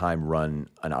at that time run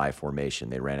an I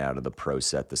formation. They ran out of the pro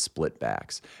set, the split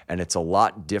backs. And it's a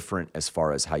lot different as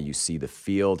far as how you see the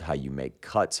field, how you make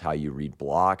cuts, how you read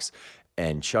blocks.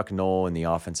 And Chuck Noll and the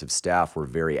offensive staff were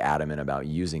very adamant about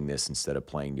using this instead of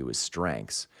playing to his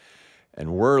strengths.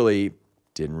 And Worley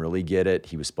didn't really get it.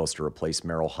 He was supposed to replace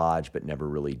Merrill Hodge, but never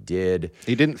really did.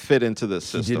 He didn't fit into the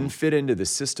system. He didn't fit into the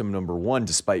system, number one,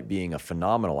 despite being a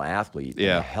phenomenal athlete and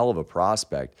a hell of a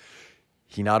prospect.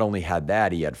 He not only had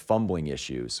that, he had fumbling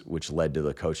issues, which led to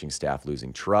the coaching staff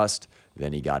losing trust.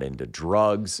 Then he got into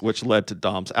drugs. Which led to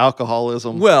Dom's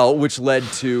alcoholism. Well, which led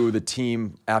to the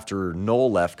team after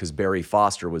Noel left because Barry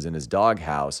Foster was in his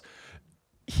doghouse.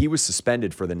 He was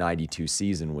suspended for the 92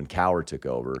 season when Cowher took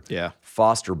over. Yeah.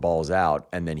 Foster balls out,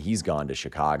 and then he's gone to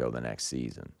Chicago the next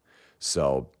season.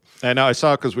 So I know I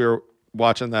saw because we were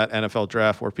watching that NFL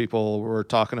draft where people were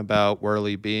talking about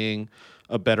Worley being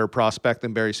a better prospect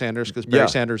than Barry Sanders because Barry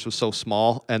Sanders was so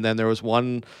small. And then there was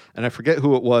one, and I forget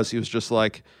who it was. He was just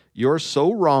like, "You're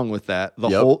so wrong with that.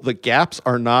 The gaps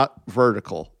are not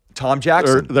vertical." Tom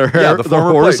Jackson. They're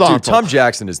horizontal. Dude, Tom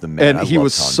Jackson is the man. And he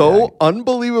was so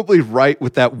unbelievably right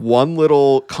with that one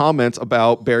little comment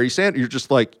about Barry Sanders. You're just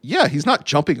like, yeah, he's not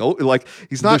jumping over. Like,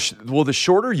 he's not. The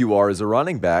shorter you are as a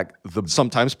running back,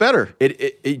 sometimes better.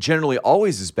 It generally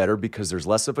always is better because there's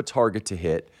less of a target to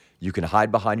hit. You can hide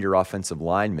behind your offensive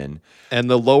lineman. And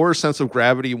the lower sense of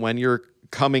gravity when you're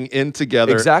coming in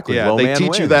together. Exactly. Yeah, they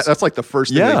teach you that. That's like the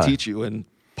first thing they teach you in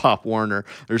Pop Warner.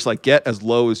 They're just like, get as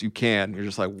low as you can. You're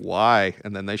just like, why?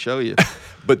 And then they show you.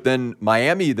 But then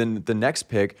Miami, then the next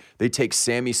pick, they take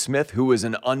Sammy Smith, who is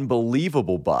an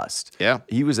unbelievable bust. Yeah.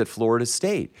 He was at Florida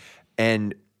State.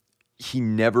 And he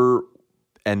never,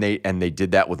 and they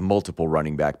did that with multiple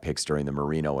running back picks during the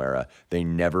Marino era. They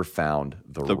never found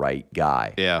the right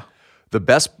guy. Yeah.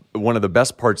 One of the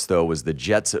best parts, though, was the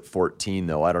Jets at 14,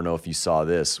 though. I don't know if you saw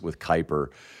this with Kuiper.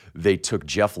 They took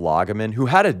Jeff Lageman, who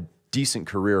had a decent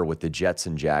career with the Jets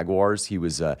and Jaguars. He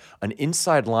was an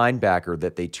inside linebacker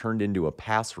that they turned into a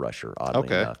pass rusher, oddly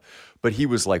enough. But he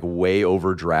was like way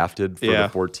overdrafted for the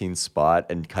 14th spot.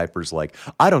 And Kuiper's like,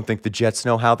 I don't think the Jets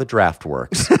know how the draft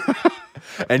works.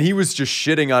 And he was just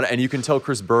shitting on it. And you can tell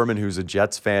Chris Berman, who's a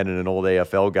Jets fan and an old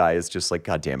AFL guy, is just like,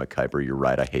 God damn it, Kuiper, you're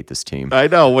right. I hate this team. I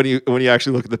know. When you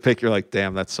actually look at the pick, you're like,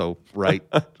 damn, that's so right.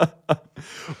 But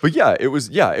it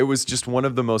was just one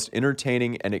of the most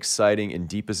entertaining and exciting and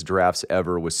deepest drafts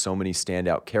ever with so many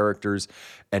standout characters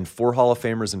and 4 Hall of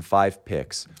Famers and 5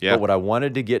 picks. Yeah. But what I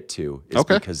wanted to get to is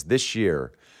because this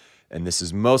year, and this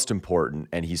is most important,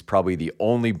 and he's probably the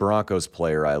only Broncos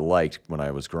player I liked when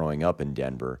I was growing up in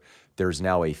Denver, there's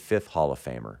now a 5th Hall of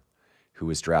Famer who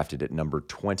was drafted at number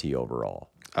 20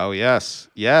 overall. Oh, yes.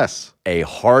 Yes. A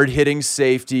hard-hitting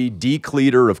safety,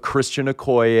 decleater of Christian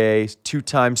Okoye,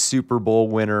 2-time Super Bowl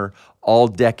winner,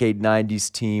 all-decade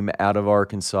 90s team out of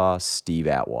Arkansas, Steve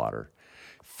Atwater.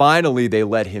 Finally, they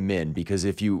let him in because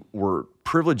if you were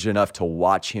privileged enough to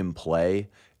watch him play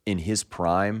in his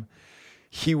prime,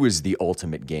 he was the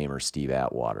ultimate gamer, Steve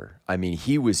Atwater. I mean,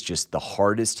 he was just the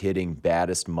hardest hitting,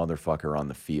 baddest motherfucker on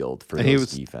the field for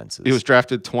those defenses. He was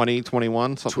drafted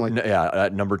 2021, something like that. Yeah,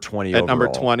 at number 20 at overall. Number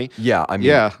 20. Yeah, I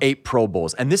mean, 8 Pro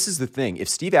Bowls. And this is the thing. If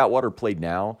Steve Atwater played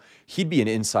now, he'd be an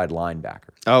inside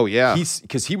linebacker. Oh, yeah.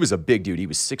 Because he was a big dude. He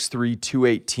was 6'3",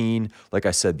 218. Like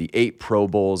I said, the 8 Pro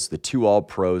Bowls, the 2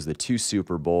 All-Pros, the 2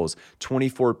 Super Bowls,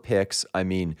 24 picks. I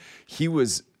mean, he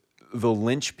was the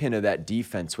linchpin of that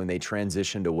defense when they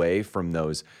transitioned away from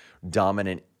those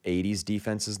dominant 80s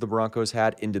defenses the Broncos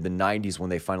had into the 90s when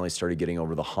they finally started getting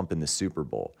over the hump in the Super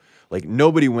Bowl. Like,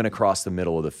 nobody went across the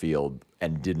middle of the field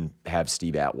and didn't have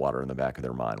Steve Atwater in the back of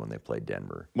their mind when they played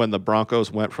Denver. When the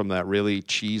Broncos went from that really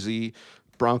cheesy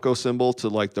Bronco symbol to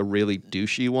like the really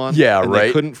douchey one. Yeah, and right.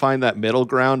 They couldn't find that middle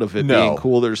ground of it being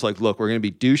cool. They're just like, look, we're going to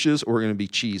be douches or we're going to be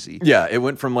cheesy. Yeah, it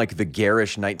went from like the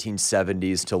garish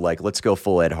 1970s to like, let's go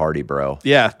full Ed Hardy, bro.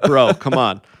 Yeah, bro, come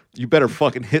on. You better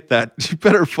fucking hit that. You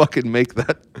better fucking make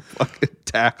that fucking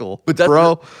tackle. But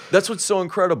bro, that's what's so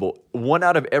incredible. 1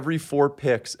 out of every 4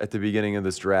 picks at the beginning of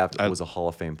this draft was a Hall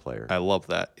of Fame player. I love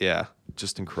that. Yeah.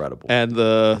 Just incredible. And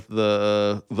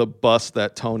the bust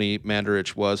that Tony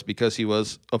Mandarich was, because he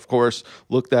was, of course,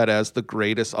 looked at as the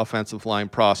greatest offensive line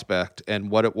prospect. And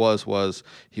what it was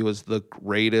he was the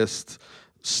greatest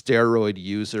steroid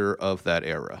user of that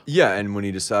era. Yeah, and when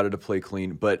he decided to play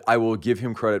clean. But I will give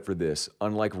him credit for this.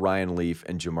 Unlike Ryan Leaf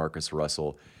and Jamarcus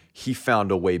Russell, he found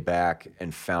a way back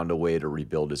and found a way to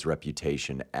rebuild his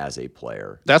reputation as a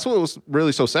player. That's what was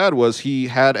really so sad, was he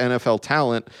had NFL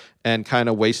talent and kind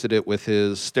of wasted it with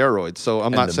his steroids. So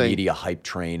I'm not saying media hype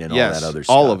train and all that other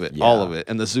stuff. all of it,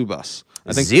 and the Zubas.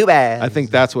 I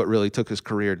think that's what really took his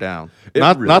career down.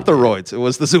 Not the roids. It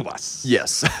was the Zubas.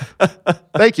 Yes.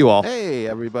 Thank you all. Hey,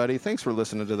 everybody. Thanks for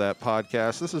listening to that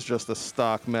podcast. This is just a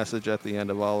stock message at the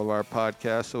end of all of our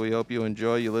podcasts, so we hope you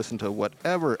enjoy. You listen to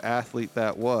whatever athlete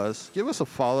that was. Give us a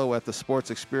follow at the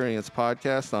Sports Experience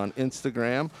Podcast on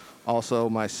Instagram. Also,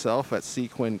 myself at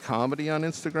Sequin Comedy on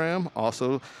Instagram.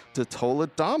 Also, Totola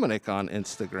Dominic on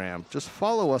Instagram. Just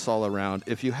follow us all around.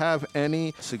 If you have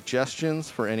any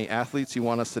suggestions for any athletes you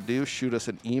want us to do, shoot us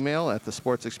an email at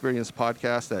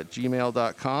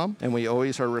thesportsexperiencepodcast@gmail.com. And we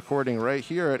always are recording right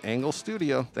here at Angle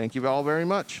Studio. Thank you all very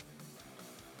much.